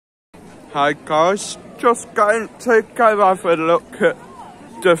Hey guys, just going to go have a look at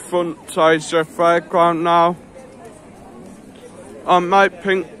the Funtasia fairground now. I'm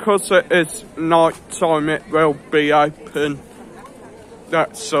hoping because it is night time it will be open.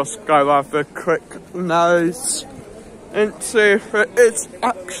 Let's just go have a quick nose and see if it is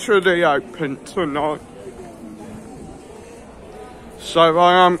actually open tonight. So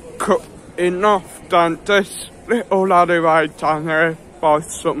I am cutting off down this little alleyway down here by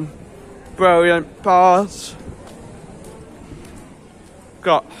some brilliant bars.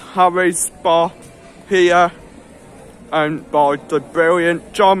 Got Harry's bar here, owned by the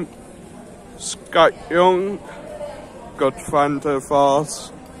brilliant John Scott Young, good friend of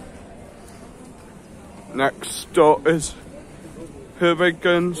ours. Next door is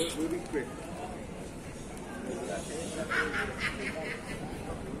Hooligans.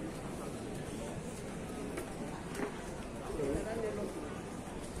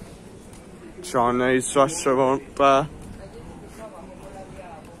 Chinese restaurant there.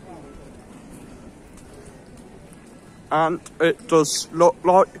 And it does look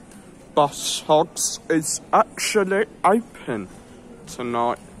like Boss Hogs is actually open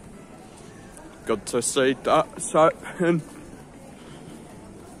tonight. Good to see that's open.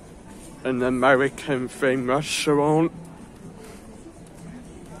 An American themed restaurant.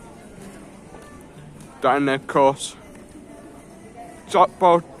 Then of course,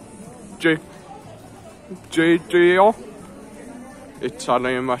 Top Giglio,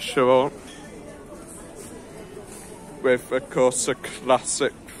 Italian restaurant, with of course a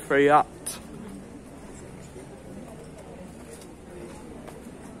classic Fiat.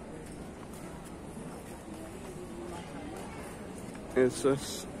 It's a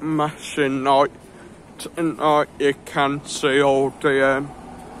smashing night tonight. You can see all the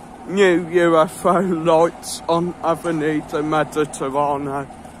new UFO lights on Avenue de Mediterraneo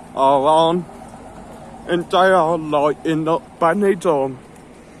are on, and they are lighting up Benidorm.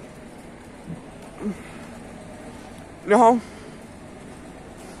 Now,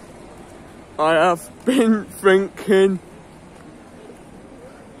 I have been thinking,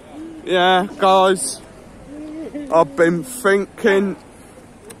 yeah guys, I've been thinking,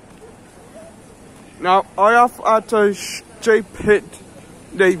 now I have had a stupidly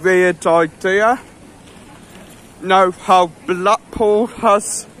weird idea. Know how Blackpool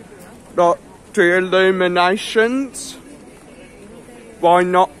has got the illuminations? Why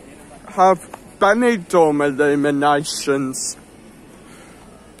not have Benidorm illuminations?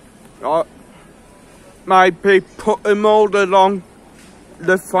 Maybe put them all along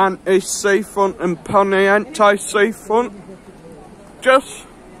the Fantasy seafront and Poniente seafront. Just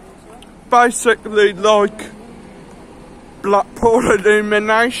basically like Blackpool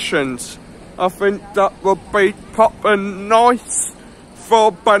illuminations. I think that would be proper nice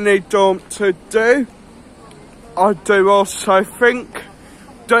for Benidorm to do. I do also think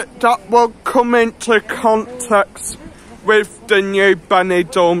that will come into context with the new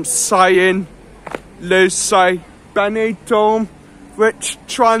Benidorm saying, Lucy Benidorm, which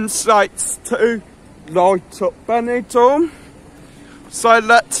translates to light up Benidorm. So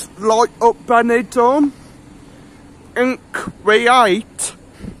let's light up Benidorm and create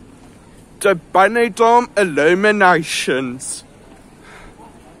the Benidorm illuminations.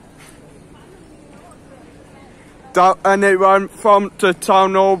 That anyone from the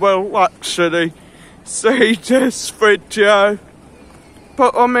town hall will actually see this video.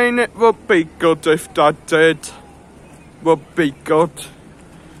 But I mean, it would be good if they did. Would be good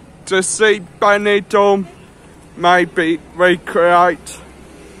to see Benidorm maybe recreate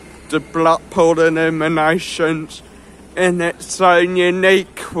the Blackpool illuminations in its own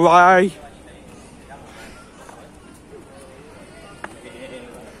unique way.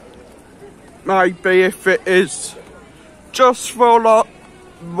 Maybe if it is just for like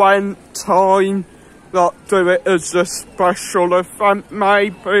one time, like do it as a special event,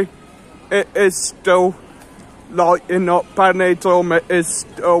 maybe it is still lighting up Benidorm, it is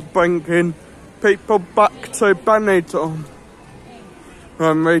still bringing people back to Benidorm.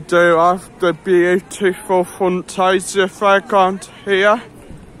 And we do have the beautiful Funtasia fairground here,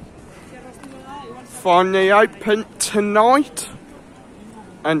 finally open tonight.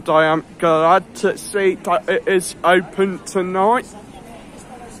 And I am glad to see that it is open tonight.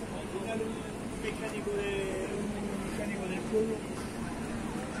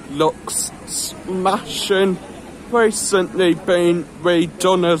 Looks smashing. Recently been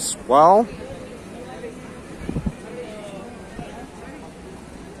redone as well.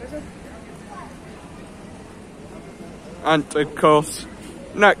 And of course,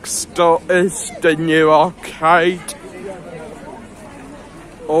 next door is the new arcade.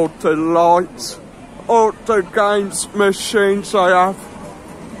 all the lights, all the games machines. I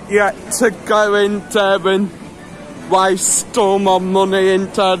have yet to go in there and waste all my money in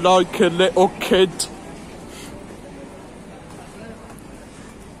there like a little kid.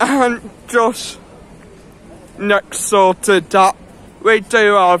 And just next door to that, we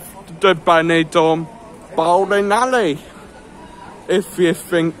do have the Benidorm bowling alley. If you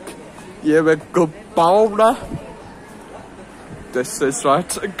think you're a good bowler, this is where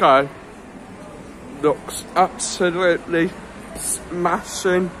to go. Looks absolutely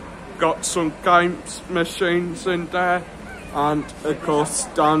smashing. Got some games machines in there, and of course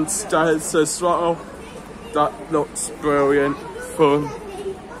downstairs as well. That looks brilliant fun.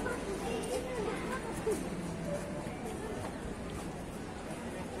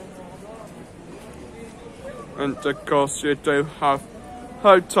 And of course you do have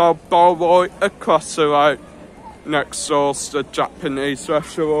Hotel Bowboy across the road. Next door's the Japanese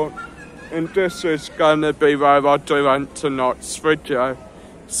restaurant. And this is going to be where I do end tonight's video.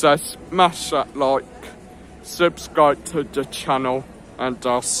 So smash that like, subscribe to the channel, and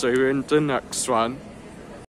I'll see you in the next one.